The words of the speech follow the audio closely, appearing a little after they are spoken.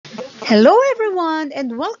Hello everyone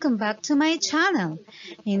and welcome back to my channel.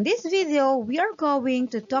 In this video, we are going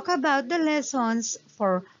to talk about the lessons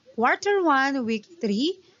for quarter 1 week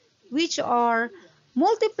 3, which are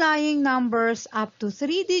multiplying numbers up to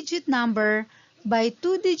 3-digit number by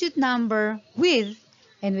 2-digit number with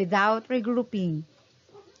and without regrouping,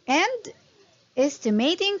 and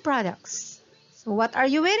estimating products. So what are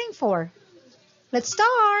you waiting for? Let's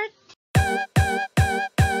start!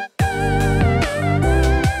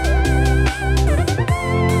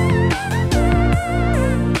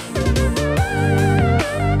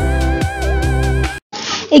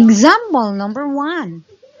 Example number 1.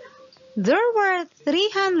 There were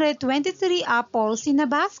 323 apples in a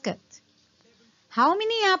basket. How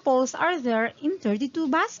many apples are there in 32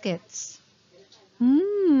 baskets?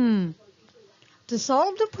 To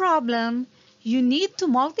solve the problem, you need to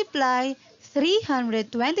multiply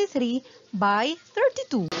 323 by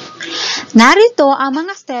 32. Narito ang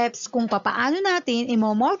mga steps kung papaano natin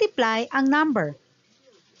i-multiply ang number.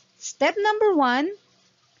 Step number 1,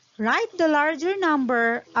 write the larger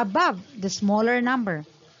number above the smaller number.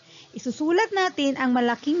 Isusulat natin ang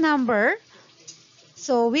malaking number,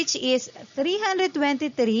 which is 323,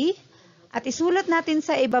 at isulat natin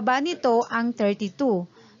sa ibaba nito ang 32.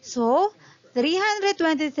 So,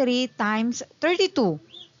 323 times 32.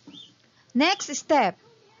 Next step,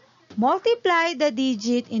 multiply the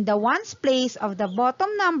digit in the ones place of the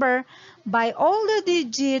bottom number by all the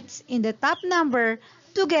digits in the top number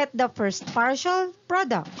to get the first partial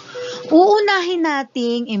product. Uunahin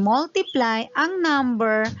nating i-multiply ang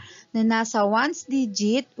number na nasa ones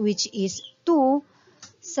digit, which is 2,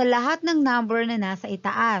 sa lahat ng number na nasa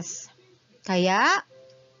itaas. Kaya,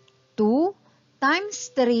 2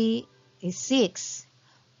 times 3 is 6.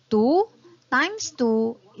 2 times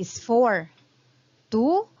 2 is 4.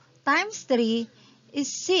 2 times 3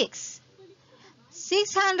 is 6.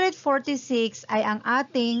 646 ay ang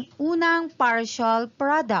ating unang partial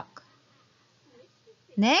product.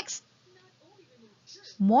 Next,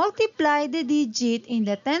 multiply the digit in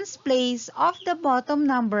the tens place of the bottom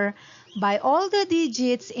number by all the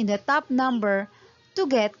digits in the top number to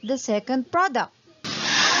get the second product.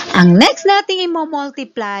 Ang next nating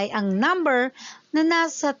i-multiply ang number na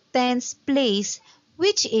nasa tens place,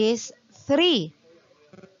 which is 3.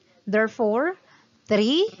 Therefore,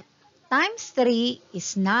 3 times 3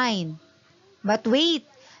 is 9. But wait,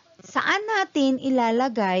 saan natin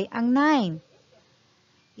ilalagay ang 9?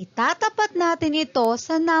 Itatapat natin ito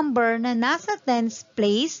sa number na nasa tens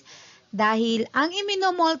place dahil ang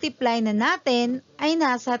imino-multiply na natin ay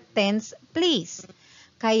nasa tens place.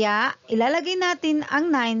 Kaya, ilalagay natin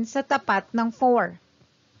ang 9 sa tapat ng 4.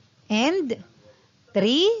 And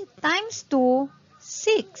 3 times 2,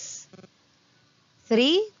 6.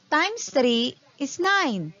 3 times 3 is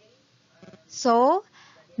 9. So,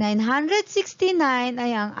 969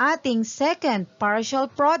 ay ang ating second partial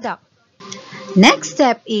product. Next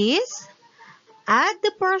step is, add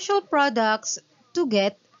the partial products to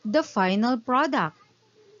get the final product.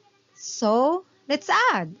 So, let's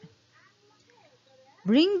add.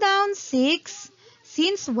 Bring down 6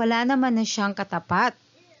 since wala naman na siyang katapat.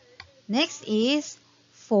 Next is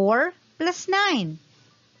 4 plus 9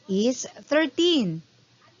 is 13.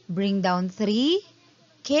 Bring down 3,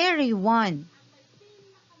 carry 1.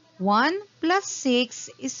 1 plus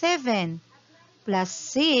 6 is 7. Plus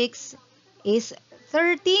 6 is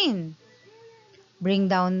 13. Bring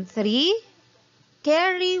down 3,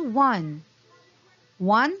 carry 1.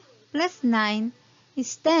 1 plus 9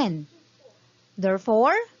 is 10.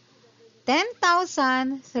 Therefore,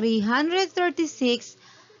 10,336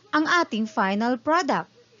 ang ating final product.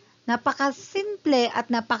 Napakasimple at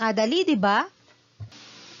napakadali, di ba?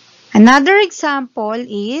 Another example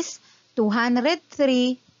is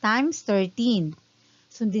 203 times 13.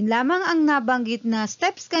 Sundin lamang ang nabanggit na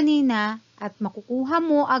steps kanina at makukuha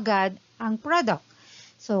mo agad ang product.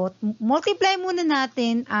 So, multiply muna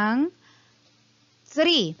natin ang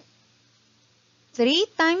 3.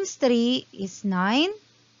 3 times 3 is 9.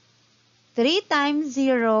 3 times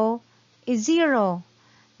 0 is 0.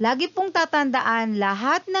 Lagi pong tatandaan,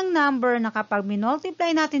 lahat ng number na kapag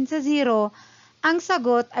minultiply natin sa 0, ang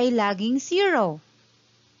sagot ay laging 0.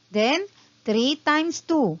 Then, 3 times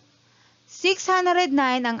 2.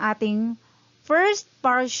 609 ang ating first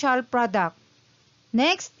partial product.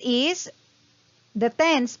 Next is the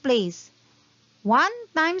tens place. 1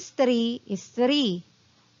 times 3 is 3.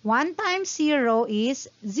 1 times 0 is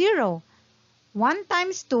 0. 1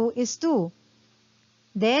 times 2 is 2.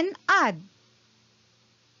 Then add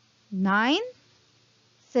 9,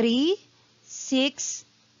 3, 6,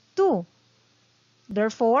 2.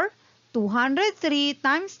 Therefore, 203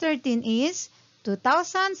 times 13 is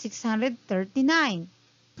 2,639.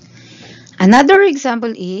 Another example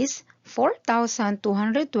is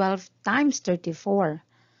 4,212 times 34.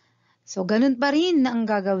 So, ganun pa rin ang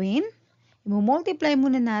gagawin. I-multiply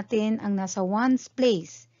muna natin ang nasa ones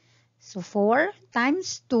place. So, 4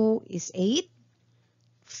 times 2 is 8.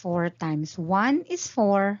 4 times 1 is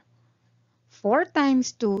 4. 4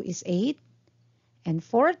 times 2 is 8. And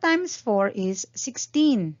 4 times 4 is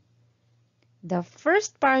 16. The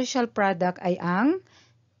first partial product ay ang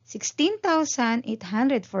 16,848.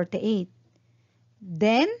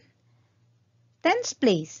 Then, tens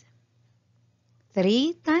place.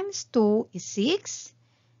 3 times 2 is 6.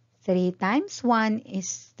 3 times 1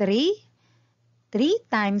 is 3.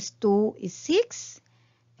 3 times 2 is 6.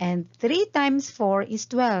 And 3 times 4 is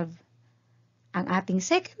 12. Ang ating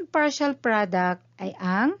second partial product ay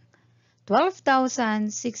ang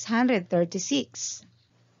 12,636.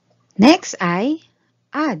 Next ay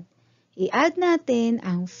add. I-add natin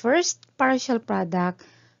ang first partial product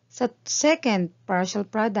sa second partial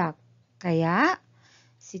product. Kaya,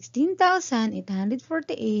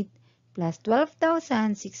 16,848 plus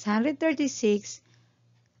 12,636,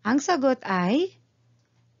 ang sagot ay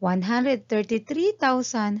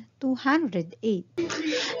 133,208.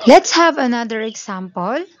 Let's have another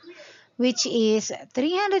example, which is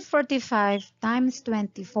 345 times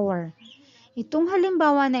 24. Itong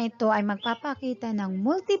halimbawa na ito ay magpapakita ng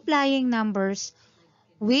multiplying numbers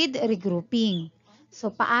with regrouping.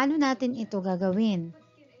 So, paano natin ito gagawin?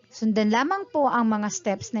 Sundan lamang po ang mga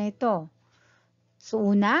steps na ito. So,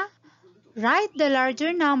 una, write the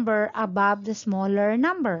larger number above the smaller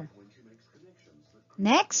number.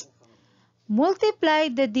 Next,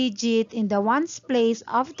 multiply the digit in the ones place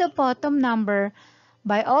of the bottom number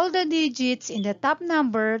by all the digits in the top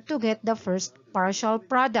number to get the first partial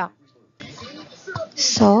product.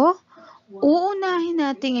 So, uunahin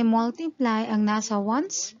nating i-multiply ang nasa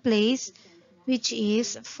ones place, which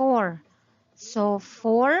is 4. So,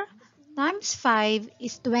 4 times 5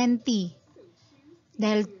 is 20.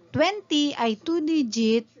 Dahil 20 ay 2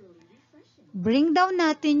 digit, bring down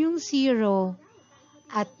natin yung 0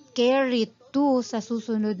 at carry 2 sa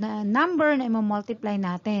susunod na number na i-multiply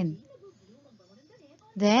natin.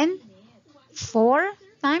 Then,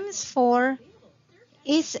 4 times 4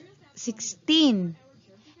 is 16.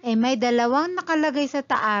 Eh, may dalawang nakalagay sa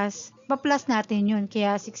taas, pa-plus natin yun.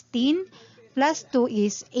 Kaya 16 plus 2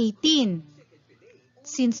 is 18.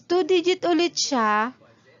 Since 2 digit ulit siya,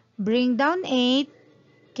 bring down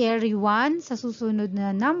 8, carry 1 sa susunod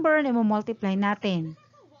na number na i-multiply natin.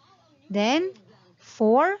 Then,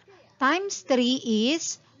 4 times 3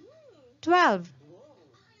 is 12.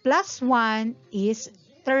 Plus 1 is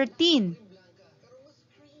 13.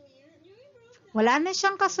 Wala na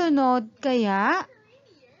siyang kasunod, kaya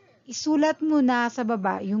isulat mo na sa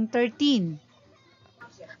baba yung 13.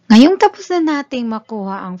 Ngayong tapos na nating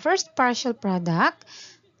makuha ang first partial product,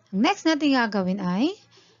 ang next nating gagawin ay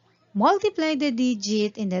multiply the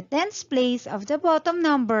digit in the tens place of the bottom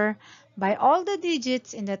number by all the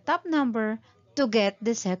digits in the top number to get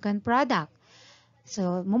the second product.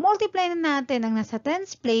 So, multiply na natin ang nasa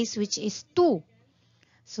tens place, which is 2.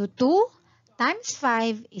 So, 2 times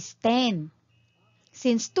 5 is 10.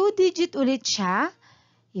 Since 2 digit ulit siya,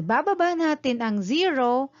 ibababa natin ang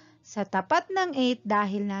 0 sa tapat ng 8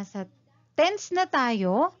 dahil nasa tens na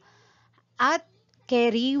tayo at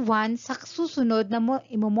carry 1 sa susunod na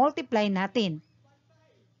i-multiply natin.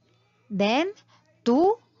 Then,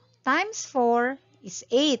 2 times 4 is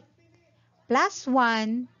 8. Plus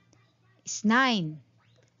 1 is 9.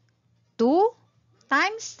 2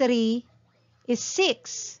 times 3 is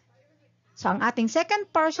 6. So, ang ating second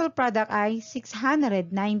partial product ay 690.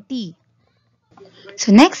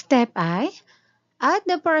 So, next step ay add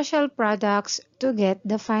the partial products to get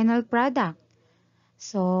the final product.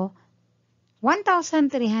 So,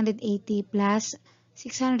 1,380 plus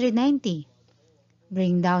 690.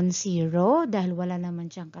 Bring down 0 dahil wala naman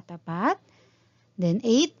siyang katapat. Then,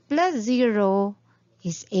 8 plus 0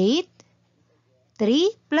 is 8.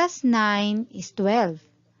 3 plus 9 is 12.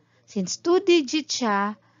 Since 2 digit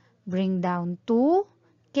siya, bring down 2,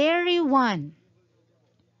 carry 1.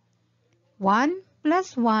 1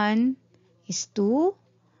 plus 1 is 2,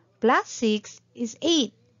 plus 6 is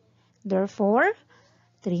 8. Therefore,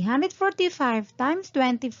 345 times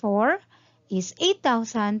 24 is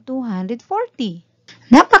 8,240.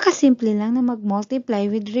 Napakasimple lang na mag-multiply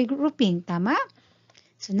with regrouping, tama?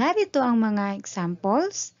 So, narito ang mga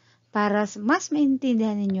examples para mas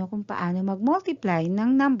maintindihan ninyo kung paano mag-multiply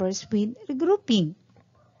ng numbers with regrouping.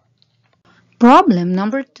 Problem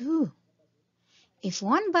number 2. If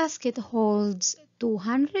one basket holds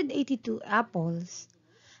 282 apples,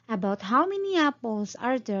 About how many apples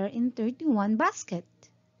are there in 31 basket?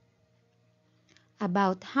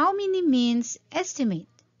 About how many means estimate?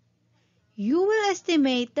 You will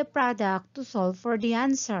estimate the product to solve for the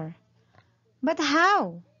answer. But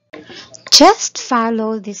how? Just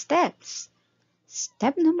follow the steps.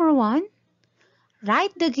 Step number 1,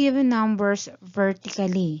 write the given numbers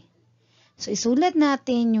vertically. So, isulat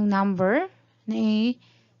natin yung number na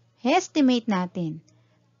i-estimate natin.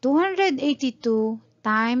 282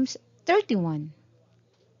 times 31.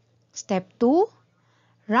 Step 2,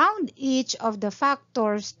 round each of the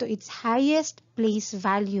factors to its highest place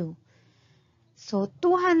value. So,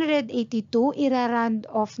 282, ira-round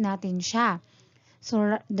off natin siya.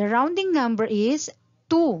 So, the rounding number is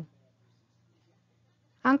 2.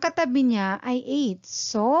 Ang katabi niya ay 8.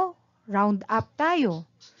 So, round up tayo.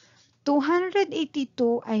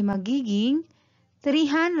 282 ay magiging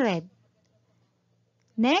 300.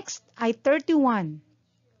 Next ay 31.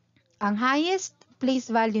 Ang highest place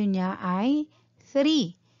value niya ay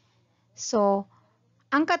 3. So,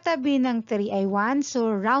 ang katabi ng 3 ay 1.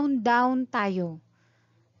 So, round down tayo.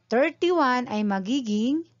 31 ay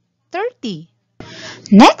magiging 30.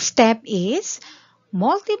 Next step is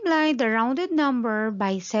multiply the rounded number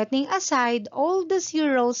by setting aside all the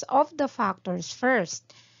zeros of the factors first.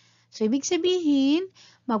 So, ibig sabihin,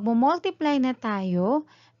 magmo-multiply na tayo,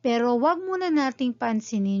 pero wag muna nating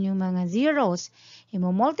pansinin yung mga zeros.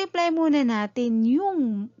 I-multiply muna natin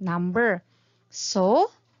yung number. So,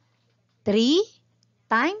 3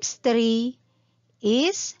 times 3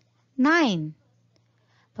 is 9.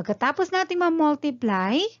 Pagkatapos natin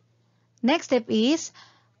ma-multiply, next step is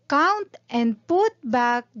count and put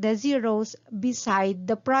back the zeros beside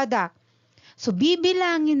the product. So,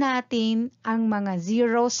 bibilangin natin ang mga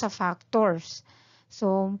zeros sa factors.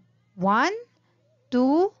 So, 1,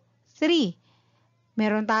 2, 3.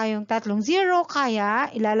 Meron tayong 3 zero,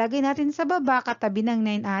 kaya ilalagay natin sa baba, katabi ng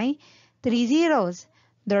 9 ay 3 zeros.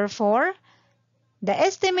 Therefore, the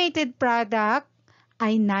estimated product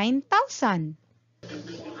ay 9,000.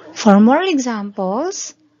 For more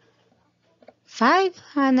examples,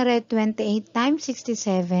 528 times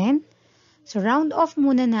 67. So, round off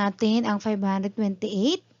muna natin ang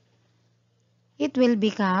 528. It will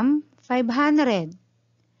become 500.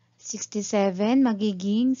 67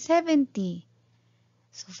 magiging 70.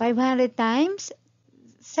 So, 500 times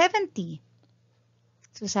 70.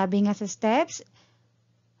 So, sabi nga sa steps,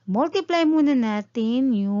 multiply muna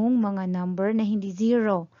natin yung mga number na hindi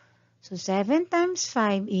zero. So, 7 times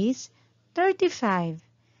 5 is 35.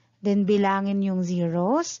 Then, bilangin yung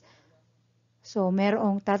zeros. So,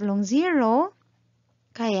 merong 3 zero.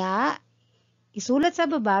 Kaya, isulat sa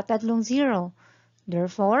baba 3 zero.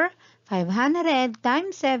 Therefore, 500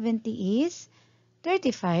 times 70 is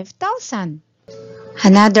 35,000.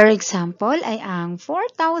 Another example ay ang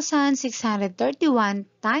 4,631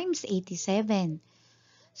 times 87.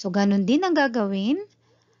 So, ganun din ang gagawin.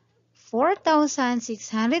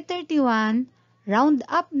 4,631, round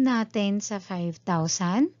up natin sa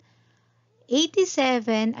 5,000.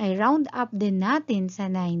 87 ay round up din natin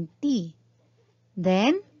sa 90.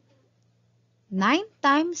 Then, 9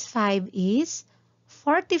 times 5 is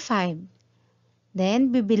 45.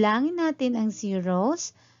 Then, bibilangin natin ang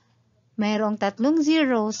zeros. Mayroong 3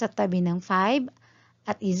 zeros sa tabi ng 5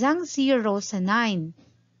 at isang zero sa 9.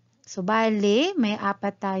 So, bali, may 4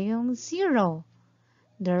 tayong 0.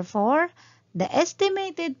 Therefore, the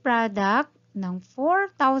estimated product ng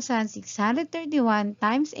 4,631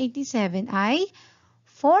 times 87 ay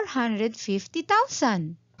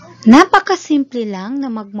 450,000. Napakasimple lang na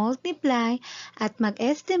mag-multiply at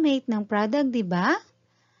mag-estimate ng product, di ba?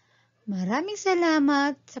 Maraming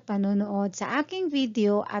salamat sa panonood sa aking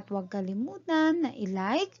video at huwag kalimutan na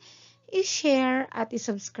i-like, i-share at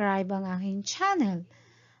i-subscribe ang aking channel.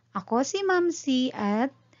 Ako si Maam Cee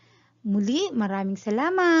at muli maraming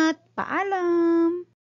salamat. Paalam!